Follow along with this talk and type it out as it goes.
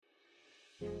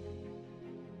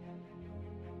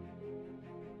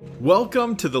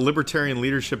Welcome to the Libertarian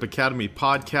Leadership Academy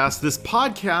podcast. This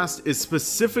podcast is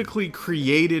specifically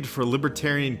created for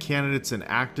libertarian candidates and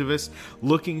activists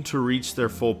looking to reach their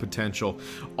full potential.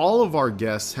 All of our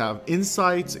guests have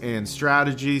insights and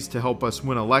strategies to help us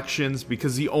win elections,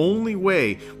 because the only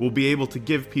way we'll be able to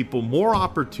give people more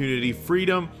opportunity,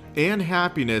 freedom, and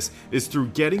happiness is through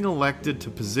getting elected to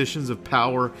positions of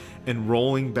power and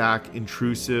rolling back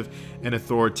intrusive and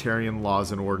authoritarian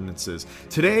laws and ordinances.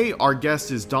 Today, our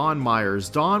guest is Don Myers.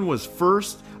 Don was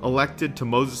first elected to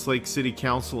Moses Lake City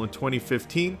Council in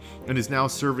 2015 and is now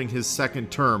serving his second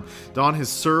term. Don has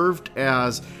served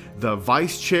as the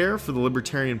vice chair for the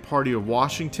Libertarian Party of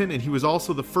Washington, and he was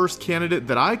also the first candidate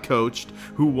that I coached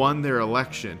who won their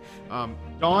election.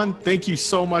 Don, thank you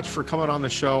so much for coming on the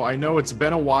show. I know it's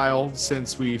been a while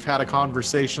since we've had a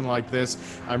conversation like this.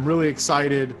 I'm really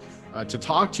excited to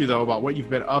talk to you, though, about what you've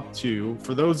been up to.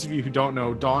 For those of you who don't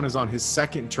know, Don is on his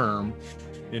second term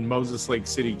in Moses Lake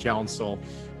City Council,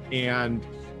 and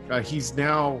he's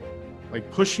now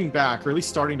pushing back, or at least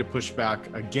starting to push back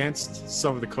against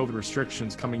some of the COVID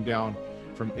restrictions coming down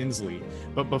from Inslee.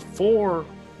 But before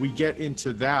we get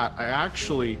into that, I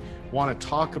actually want to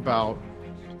talk about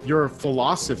your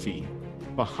philosophy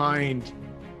behind,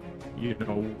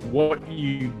 what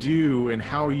you do and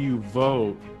how you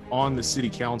vote on the city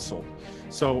council.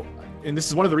 So, and this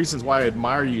is one of the reasons why I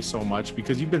admire you so much,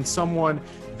 because you've been someone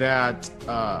that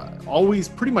always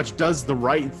pretty much does the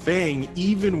right thing,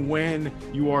 even when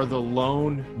you are the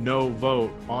lone no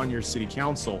vote on your city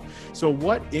council. So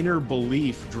what inner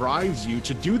belief drives you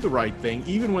to do the right thing,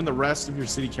 even when the rest of your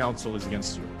city council is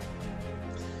against you?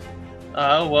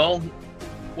 Well,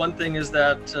 one thing is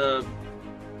that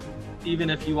even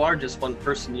if you are just one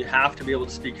person, you have to be able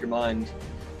to speak your mind.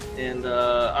 And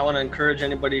I want to encourage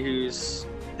anybody who's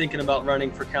thinking about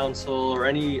running for council or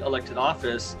any elected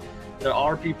office. There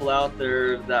are people out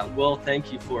there that will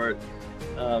thank you for it.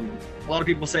 A lot of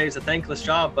people say it's a thankless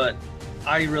job, but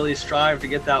I really strive to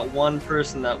get that one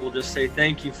person that will just say,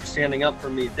 thank you for standing up for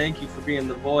me. Thank you for being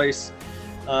the voice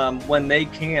when they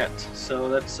can't. So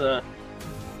that's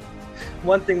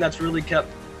one thing that's really kept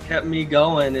me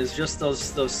going, is just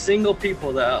those single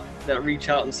people that reach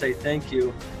out and say thank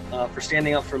you for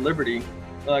standing up for liberty,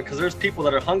 because there's people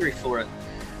that are hungry for it.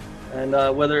 And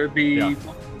whether it be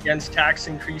against tax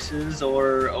increases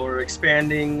or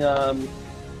expanding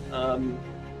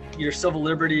your civil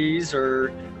liberties,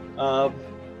 or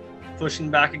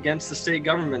pushing back against the state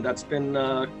government that's been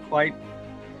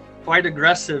quite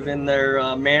aggressive in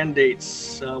their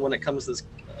mandates when it comes to this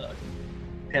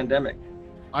pandemic.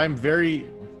 I'm very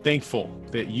thankful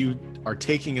that you are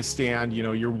taking a stand.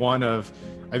 You're one of,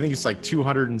 I think it's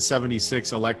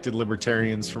 276 elected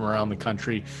libertarians from around the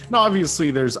country. Now,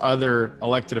 obviously, there's other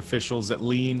elected officials that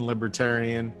lean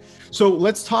libertarian. So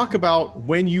let's talk about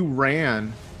when you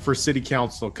ran for city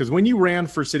council. Because when you ran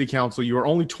for city council, you were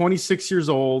only 26 years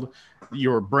old. You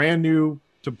were brand new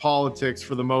to politics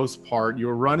for the most part. You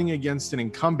were running against an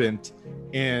incumbent,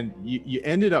 and you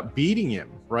ended up beating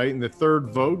him, right? In the third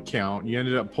vote count, you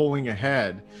ended up pulling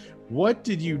ahead. What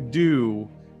did you do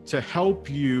to help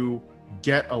you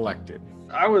get elected?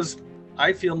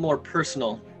 I feel more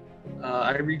personal.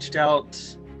 I reached out,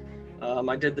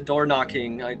 I did the door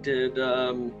knocking, I did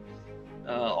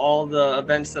all the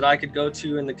events that I could go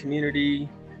to in the community.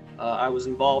 I was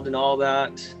involved in all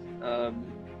that.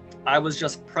 I was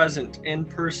just present in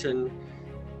person,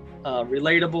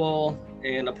 relatable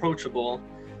and approachable,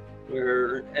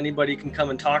 where anybody can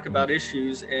come and talk about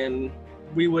issues and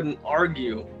we wouldn't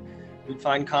argue. We'd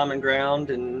find common ground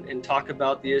and talk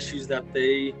about the issues that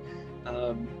they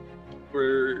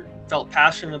felt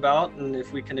passionate about, and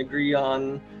if we can agree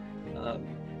on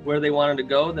where they wanted to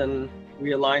go, then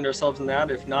we aligned ourselves in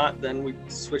that. If not, then we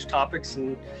switch topics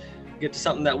and get to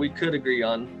something that we could agree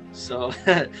on. So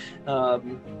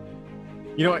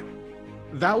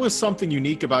that was something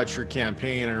unique about your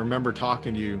campaign. I remember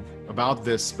talking to you about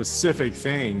this specific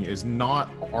thing, is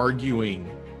not arguing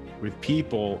with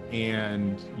people,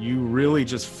 and you really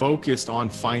just focused on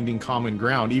finding common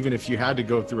ground, even if you had to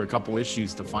go through a couple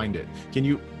issues to find it. Can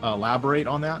you elaborate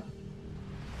on that?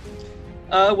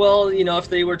 Well, if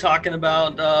they were talking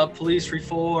about police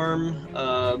reform,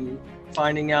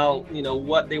 finding out,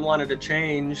 what they wanted to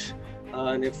change,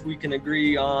 and if we can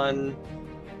agree on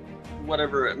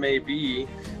whatever it may be.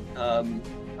 I'm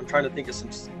trying to think of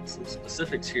some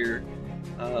specifics here.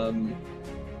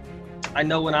 I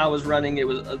know when I was running, it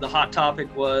was the hot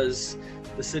topic was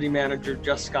the city manager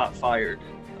just got fired,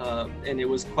 and it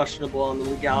was questionable on the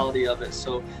legality of it.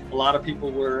 So a lot of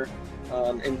people were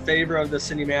in favor of the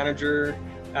city manager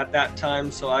at that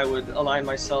time. So I would align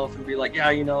myself and be like,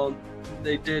 yeah,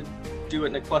 they did do it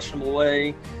in a questionable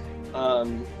way.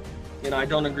 I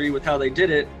don't agree with how they did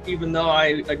it, even though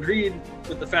I agreed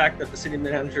with the fact that the city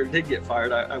manager did get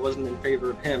fired. I wasn't in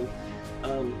favor of him.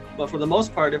 But for the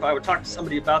most part, if I would talk to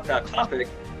somebody about that topic,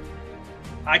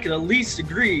 I could at least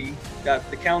agree that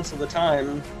the council at the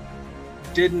time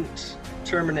didn't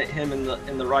terminate him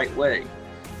in the right way.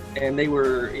 And they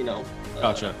were,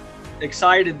 Gotcha.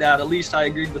 Excited that at least I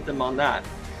agreed with them on that,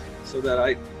 so that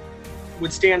I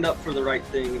would stand up for the right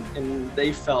thing, and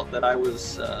they felt that I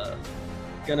was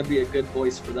going to be a good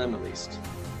voice for them at least.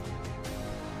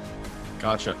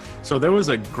 Gotcha. So there was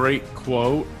a great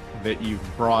quote that you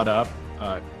brought up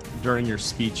during your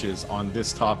speeches on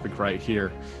this topic right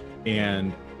here,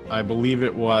 and I believe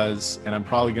it was, and I'm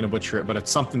probably going to butcher it, but it's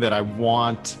something that I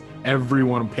want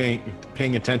everyone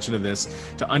paying attention to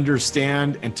this to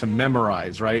understand and to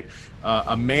memorize, right?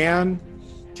 A man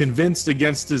convinced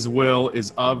against his will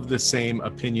is of the same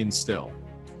opinion still.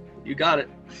 You got it.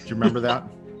 Do you remember that?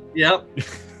 Yep.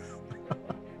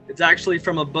 It's actually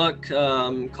from a book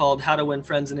called How to Win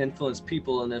Friends and Influence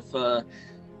People. And if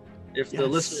the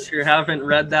listeners here haven't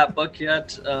read that book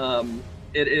yet,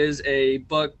 it is a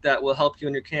book that will help you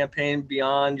in your campaign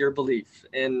beyond your belief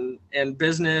in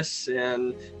business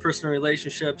and personal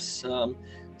relationships.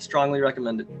 Strongly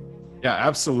recommended. Yeah,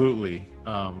 absolutely.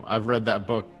 I've read that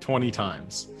book 20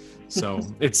 times. So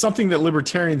it's something that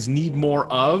libertarians need more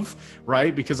of,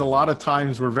 right? Because a lot of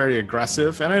times we're very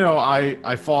aggressive. And I know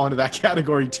I fall into that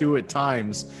category too at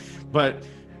times. But,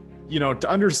 to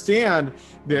understand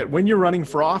that when you're running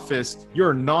for office,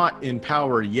 you're not in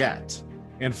power yet.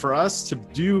 And for us to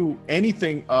do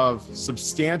anything of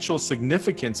substantial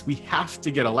significance, we have to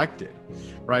get elected,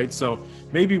 right? So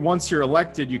maybe once you're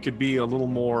elected, you could be a little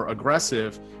more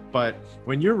aggressive. But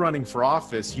when you're running for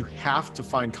office, you have to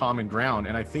find common ground.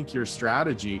 And I think your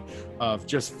strategy of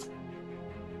just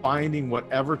finding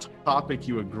whatever topic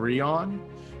you agree on,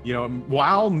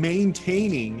 while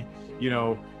maintaining,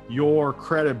 your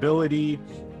credibility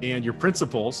and your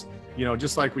principles,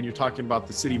 just like when you're talking about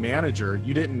the city manager,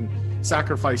 you didn't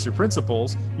sacrifice your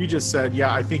principles. You just said,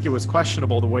 yeah, I think it was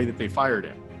questionable the way that they fired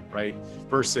him, right?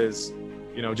 Versus,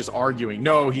 just arguing,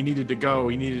 no, he needed to go.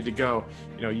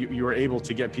 You were able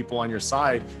to get people on your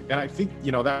side. And I think,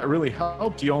 that really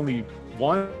helped. You only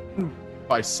won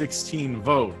by 16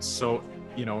 votes. So,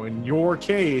 in your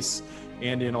case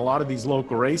and in a lot of these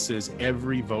local races,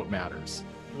 every vote matters.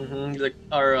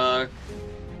 Mm-hmm. Our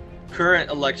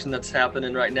current election that's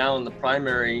happening right now in the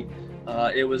primary,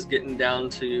 it was getting down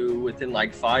to within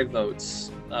like 5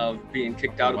 votes of being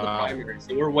kicked out of the primary.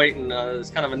 So we're waiting. It's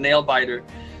kind of a nail biter.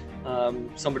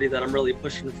 Somebody that I'm really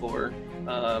pushing for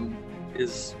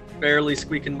is barely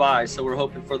squeaking by. So we're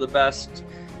hoping for the best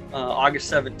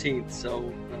August 17th.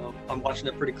 So I'm watching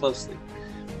it pretty closely.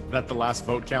 Is that the last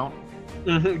vote count?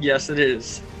 Yes, it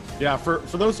is. Yeah, for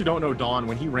those who don't know Don,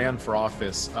 when he ran for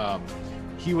office,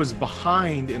 he was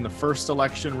behind in the first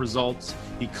election results.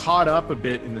 He caught up a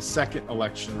bit in the second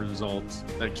election results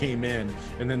that came in.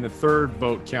 And then the third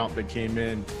vote count that came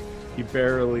in, he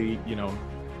barely,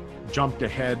 jumped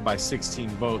ahead by 16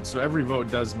 votes. So every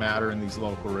vote does matter in these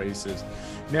local races.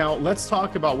 Now, let's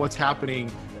talk about what's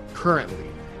happening currently,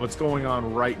 what's going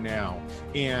on right now.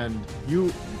 And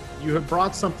you have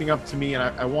brought something up to me, and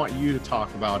I want you to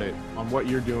talk about it on what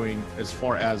you're doing as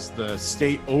far as the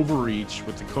state overreach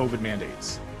with the COVID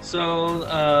mandates. So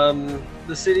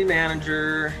the city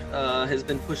manager has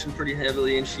been pushing pretty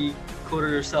heavily, and she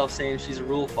quoted herself saying she's a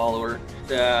rule follower,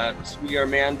 that we are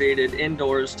mandated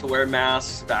indoors to wear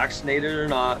masks, vaccinated or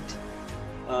not.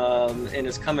 And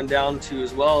it's coming down to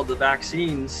as well the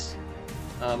vaccines.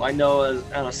 I know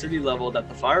on a city level that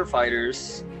the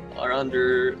firefighters are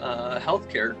under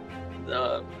healthcare,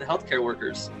 the healthcare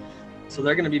workers. So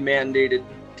they're going to be mandated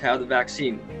to have the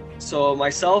vaccine. So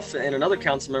myself and another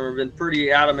council member have been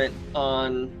pretty adamant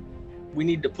on we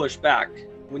need to push back.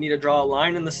 We need to draw a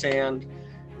line in the sand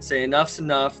and say enough's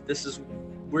enough.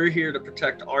 We're here to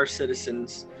protect our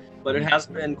citizens. But it has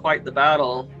been quite the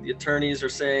battle. The attorneys are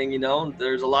saying,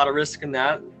 there's a lot of risk in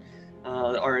that.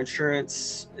 Our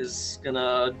insurance is going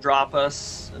to drop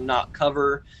us and not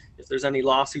cover. If there's any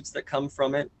lawsuits that come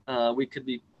from it, we could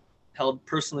be held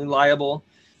personally liable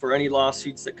for any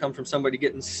lawsuits that come from somebody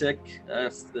getting sick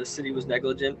if the city was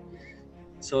negligent.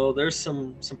 So there's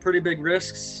some pretty big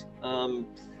risks.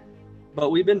 But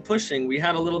we've been pushing. We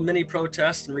had a little mini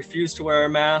protest and refused to wear a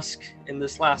mask in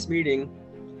this last meeting,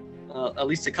 at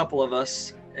least a couple of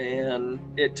us. And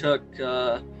it took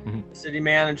the city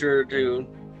manager to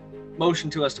motion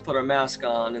to us to put our mask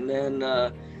on. And then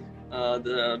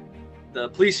the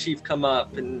police chief come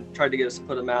up and tried to get us to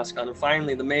put a mask on. And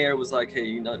finally the mayor was like, hey,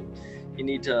 you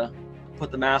need to put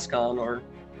the mask on or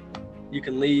you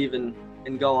can leave and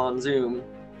go on Zoom.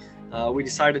 We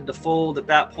decided to fold at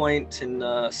that point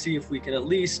and see if we can at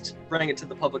least bring it to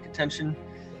the public attention.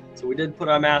 So we did put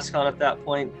our mask on at that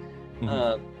point.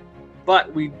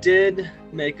 But we did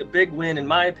make a big win, in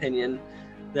my opinion,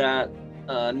 that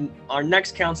our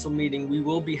next council meeting, we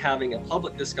will be having a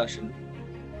public discussion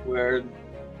where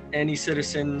any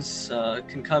citizens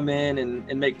can come in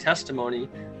and make testimony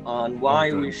on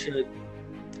why we should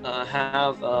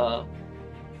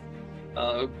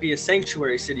be a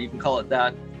sanctuary city, you can call it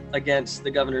that, against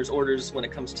the governor's orders when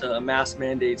it comes to mask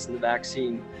mandates and the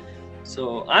vaccine.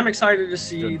 So I'm excited to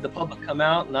see the public come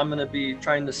out, and I'm going to be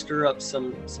trying to stir up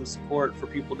some support for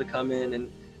people to come in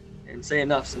and say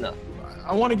enough's enough.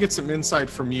 I want to get some insight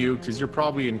from you, because you're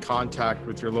probably in contact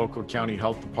with your local county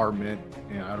health department,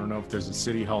 and I don't know if there's a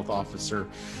city health officer,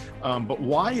 but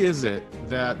why is it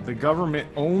that the government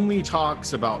only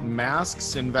talks about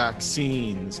masks and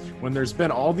vaccines when there's been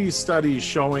all these studies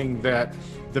showing that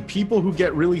the people who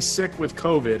get really sick with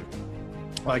COVID,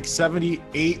 like 78%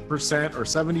 or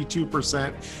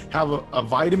 72%, have a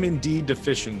vitamin D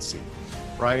deficiency,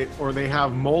 right? Or they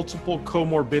have multiple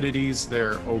comorbidities,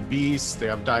 they're obese, they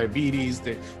have diabetes,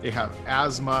 they have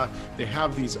asthma, they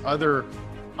have these other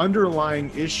underlying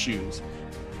issues.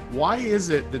 Why is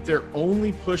it that they're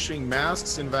only pushing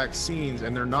masks and vaccines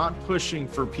and they're not pushing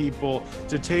for people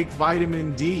to take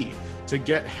vitamin D, to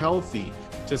get healthy,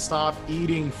 to stop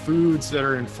eating foods that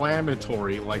are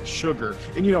inflammatory like sugar?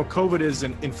 And COVID is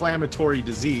an inflammatory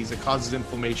disease. It causes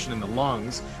inflammation in the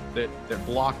lungs that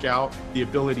block out the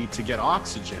ability to get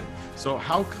oxygen. So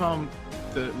how come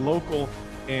the local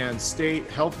and state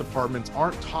health departments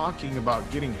aren't talking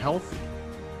about getting healthy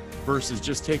versus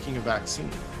just taking a vaccine?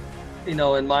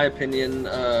 In my opinion,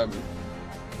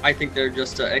 I think they're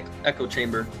just an echo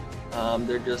chamber.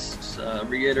 They're just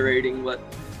reiterating what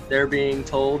they're being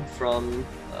told from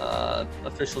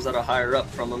officials that are higher up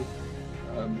from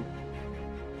them,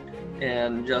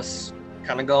 and just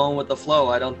kind of going with the flow.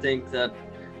 I don't think that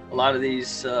a lot of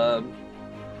these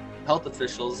health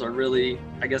officials are really,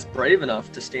 I guess, brave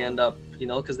enough to stand up,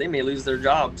 because they may lose their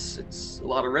jobs. It's a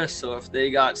lot of risk. So if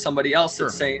they got somebody else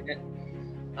that's saying it,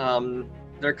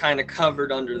 they're kind of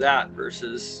covered under that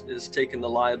versus is taking the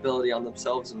liability on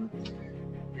themselves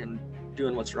and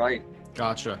doing what's right.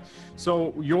 Gotcha.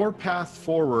 So your path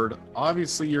forward,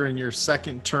 obviously you're in your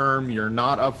second term, you're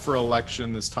not up for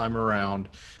election this time around.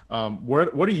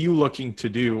 What are you looking to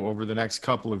do over the next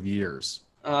couple of years?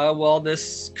 Well,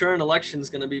 this current election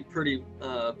is going to be pretty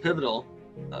pivotal.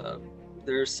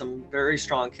 There's some very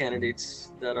strong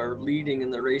candidates that are leading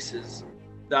in the races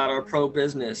that are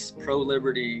pro-business,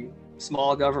 pro-liberty,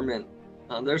 small government.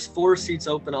 There's 4 seats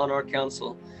open on our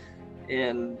council,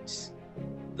 and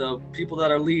the people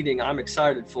that are leading, I'm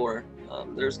excited for.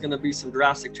 There's going to be some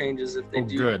drastic changes if they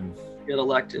get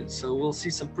elected. So we'll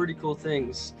see some pretty cool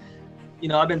things.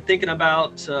 I've been thinking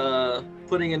about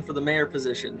putting in for the mayor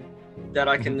position, that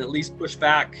I can at least push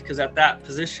back, because at that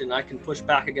position I can push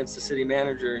back against the city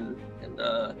manager and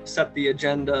set the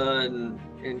agenda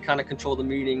and kind of control the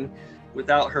meeting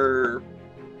without her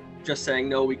just saying,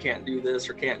 no, we can't do this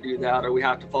or can't do that, or we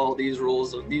have to follow these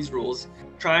rules or these rules.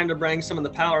 Trying to bring some of the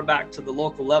power back to the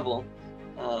local level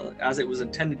as it was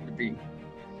intended to be.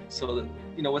 So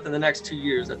that, within the next 2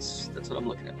 years, that's what I'm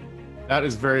looking at. That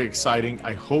is very exciting.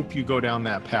 I hope you go down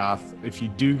that path. If you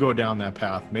do go down that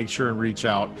path, make sure and reach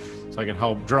out so I can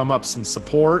help drum up some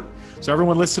support. So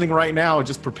everyone listening right now,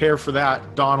 just prepare for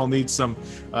that. Don will need some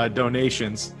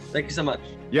donations. Thank you so much.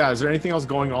 Yeah, is there anything else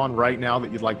going on right now that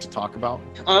you'd like to talk about?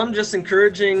 I'm just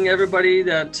encouraging everybody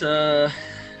that,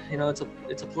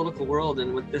 it's a political world,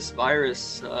 and with this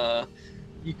virus,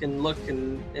 you can look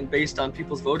and based on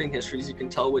people's voting histories, you can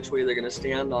tell which way they're going to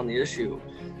stand on the issue.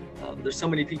 There's so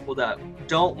many people that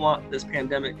don't want this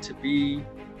pandemic to be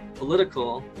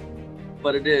political,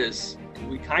 but it is. And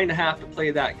we kind of have to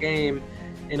play that game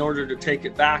in order to take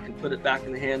it back and put it back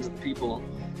in the hands of the people.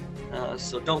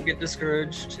 So don't get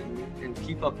discouraged and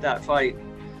keep up that fight.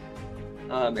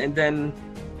 And then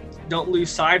don't lose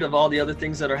sight of all the other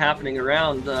things that are happening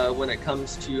around when it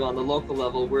comes to on the local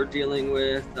level. We're dealing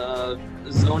with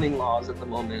zoning laws at the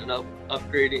moment and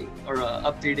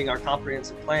updating our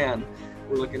comprehensive plan.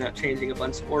 We're looking at changing a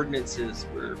bunch of ordinances.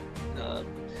 We're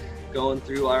going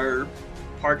through our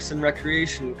Parks and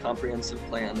Recreation comprehensive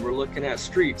plan. We're looking at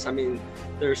streets. I mean,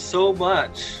 there's so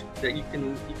much that you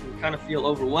can kind of feel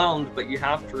overwhelmed, but you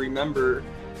have to remember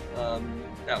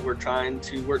that we're trying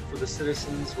to work for the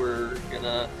citizens. We're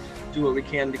gonna do what we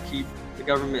can to keep the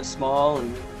government small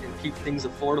and keep things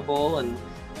affordable, and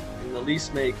and at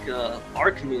least make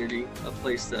our community a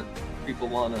place that people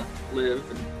want to live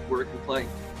and work and play.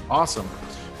 Awesome.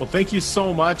 Well, thank you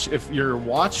so much. If you're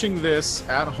watching this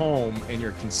at home and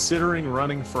you're considering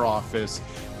running for office,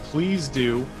 please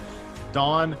do.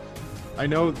 Don, I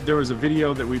know there was a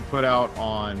video that we put out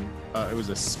on, it was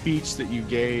a speech that you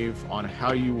gave on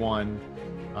how you won,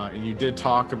 and you did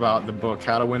talk about the book,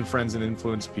 How to Win Friends and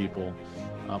Influence People.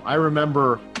 I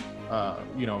remember,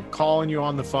 calling you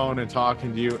on the phone and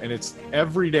talking to you, and it's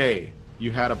every day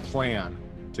you had a plan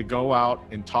to go out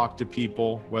and talk to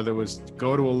people, whether it was to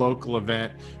go to a local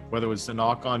event, whether it was to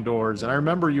knock on doors. And I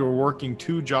remember you were working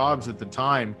 2 jobs at the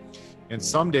time, and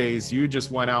some days you just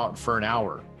went out for an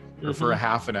hour or for a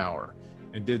half an hour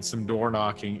and did some door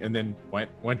knocking and then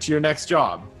went to your next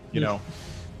job,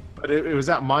 But it was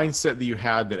that mindset that you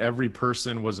had that every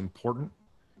person was important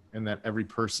and that every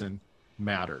person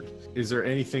mattered. Is there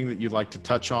anything that you'd like to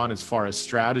touch on as far as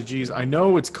strategies? I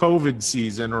know it's COVID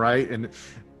season, right? And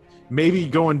maybe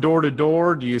going door to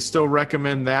door, do you still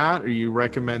recommend that, or you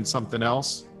recommend something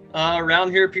else?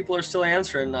 Around here, people are still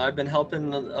answering. I've been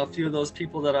helping a few of those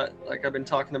people that I've been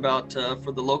talking about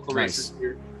for the local races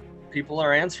here. People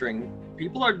are answering.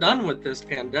 People are done with this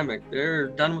pandemic. They're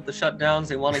done with the shutdowns.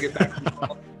 They want to get back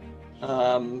to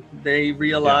normal. They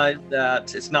realize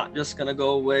that it's not just going to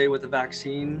go away with the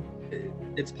vaccine.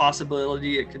 It's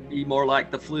possibility it could be more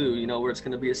like the flu, where it's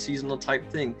going to be a seasonal type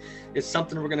thing. It's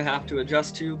something we're going to have to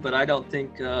adjust to, but I don't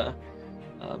think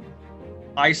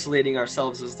isolating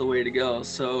ourselves is the way to go.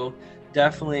 So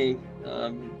definitely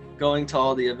going to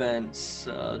all the events,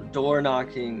 door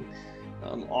knocking,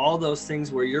 all those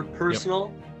things where you're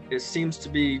personal, it seems to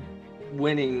be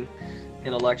winning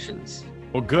in elections.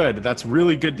 Well, good. That's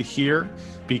really good to hear,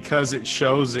 because it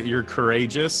shows that you're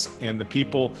courageous, and the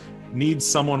people need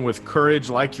someone with courage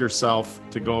like yourself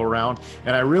to go around.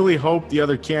 And I really hope the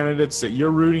other candidates that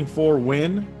you're rooting for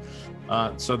win,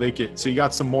 so you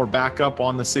got some more backup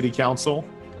on the city council.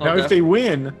 Now, if they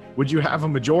win, would you have a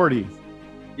majority?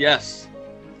 Yes.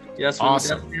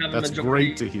 Awesome. That's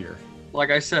great to hear. Like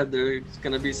I said, there's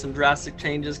going to be some drastic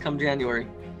changes come January,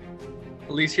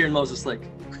 at least here in Moses Lake.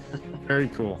 Very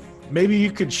cool. Maybe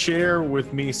you could share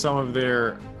with me some of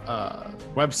their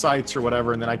websites or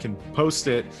whatever, and then I can post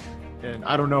it. And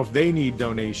I don't know if they need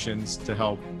donations to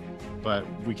help, but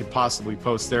we could possibly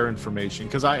post their information,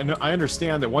 because I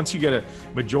understand that once you get a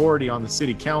majority on the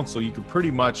city council, you could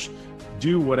pretty much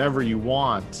do whatever you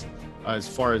want as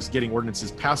far as getting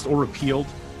ordinances passed or repealed,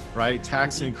 right?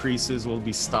 Tax increases will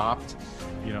be stopped,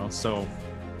 so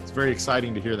it's very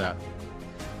exciting to hear that.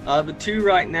 The 2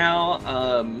 right now,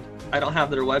 I don't have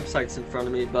their websites in front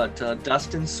of me, but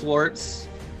Dustin Swartz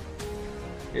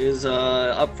is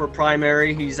up for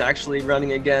primary. He's actually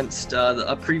running against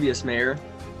a previous mayor.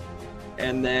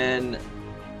 And then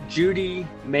Judy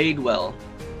Madewell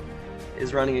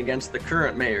is running against the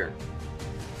current mayor.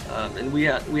 And we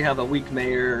have a weak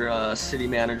mayor, city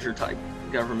manager type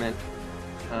government.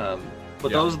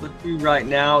 Those are the 2 right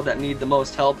now that need the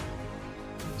most help.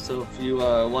 So if you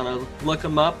want to look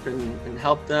them up and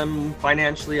help them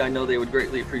financially, I know they would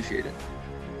greatly appreciate it.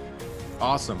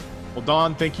 Awesome. Well,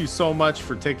 Don, thank you so much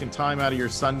for taking time out of your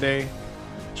Sunday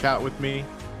to chat with me.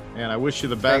 And I wish you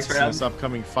the best in this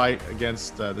upcoming fight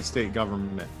against the state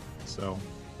government. So,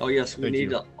 oh yes, we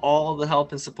need all the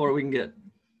help and support we can get.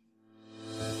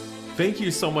 Thank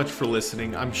you so much for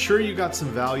listening. I'm sure you got some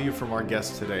value from our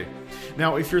guest today.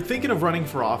 Now, if you're thinking of running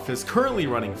for office, currently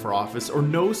running for office, or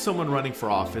know someone running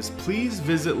for office, please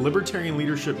visit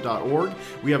libertarianleadership.org.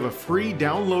 We have a free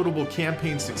downloadable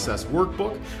campaign success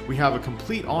workbook. We have a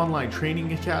complete online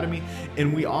training academy,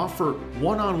 and we offer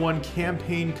one-on-one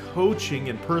campaign coaching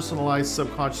and personalized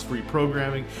subconscious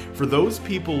reprogramming for those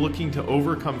people looking to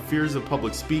overcome fears of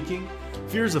public speaking,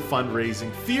 fears of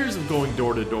fundraising, fears of going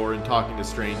door to door and talking to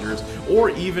strangers, or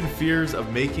even fears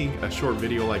of making a short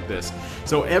video like this.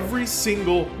 So every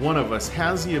single one of us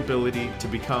has the ability to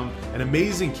become an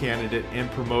amazing candidate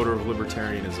and promoter of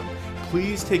libertarianism.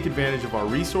 Please take advantage of our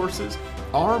resources.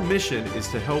 Our mission is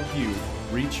to help you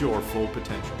reach your full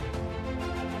potential.